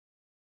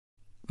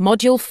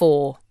Module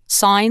 4: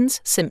 Signs,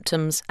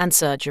 Symptoms and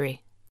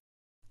Surgery.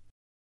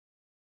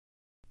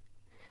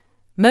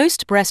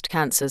 Most breast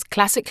cancers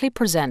classically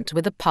present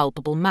with a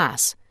palpable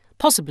mass,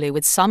 possibly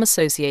with some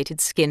associated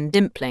skin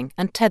dimpling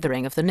and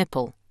tethering of the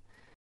nipple.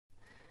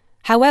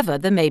 However,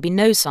 there may be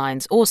no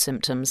signs or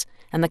symptoms,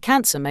 and the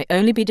cancer may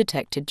only be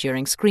detected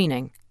during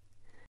screening.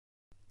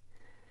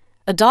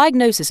 A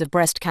diagnosis of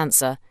breast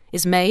cancer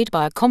is made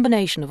by a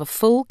combination of a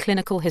full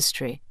clinical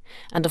history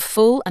and a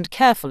full and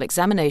careful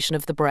examination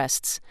of the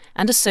breasts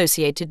and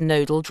associated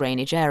nodal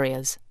drainage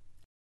areas.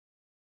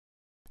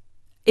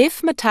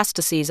 If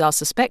metastases are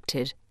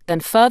suspected, then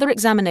further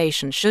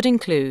examination should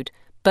include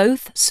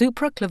both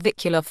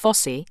supraclavicular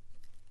foci,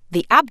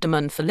 the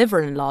abdomen for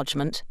liver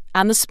enlargement,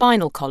 and the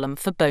spinal column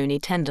for bony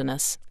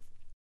tenderness.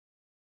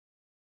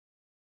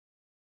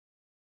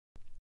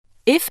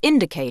 If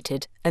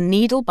indicated, a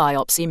needle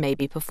biopsy may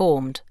be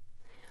performed.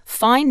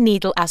 Fine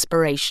needle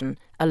aspiration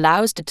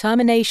allows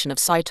determination of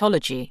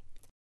cytology,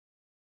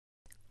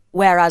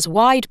 whereas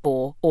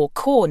wide-bore or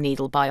core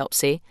needle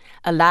biopsy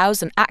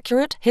allows an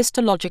accurate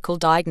histological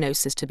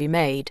diagnosis to be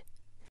made.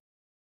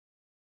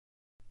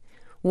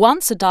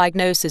 Once a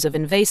diagnosis of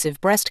invasive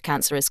breast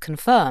cancer is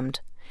confirmed,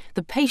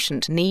 the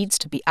patient needs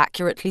to be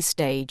accurately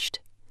staged.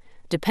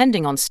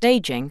 Depending on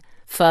staging,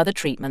 further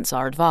treatments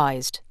are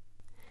advised.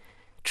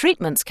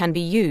 Treatments can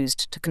be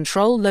used to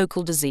control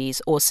local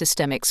disease or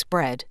systemic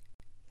spread.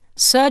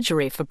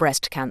 Surgery for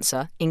breast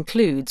cancer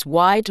includes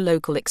wide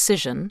local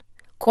excision,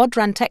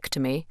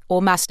 quadrantectomy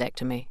or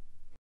mastectomy.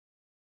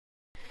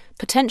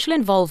 Potential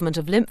involvement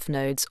of lymph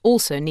nodes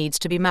also needs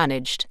to be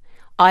managed,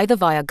 either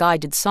via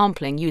guided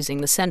sampling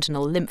using the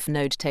sentinel lymph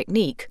node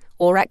technique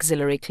or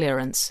axillary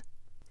clearance.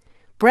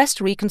 Breast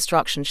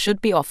reconstruction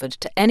should be offered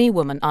to any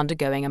woman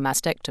undergoing a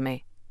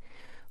mastectomy.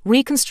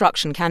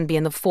 Reconstruction can be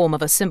in the form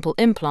of a simple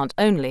implant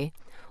only,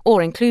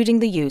 or including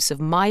the use of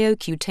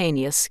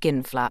myocutaneous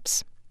skin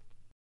flaps.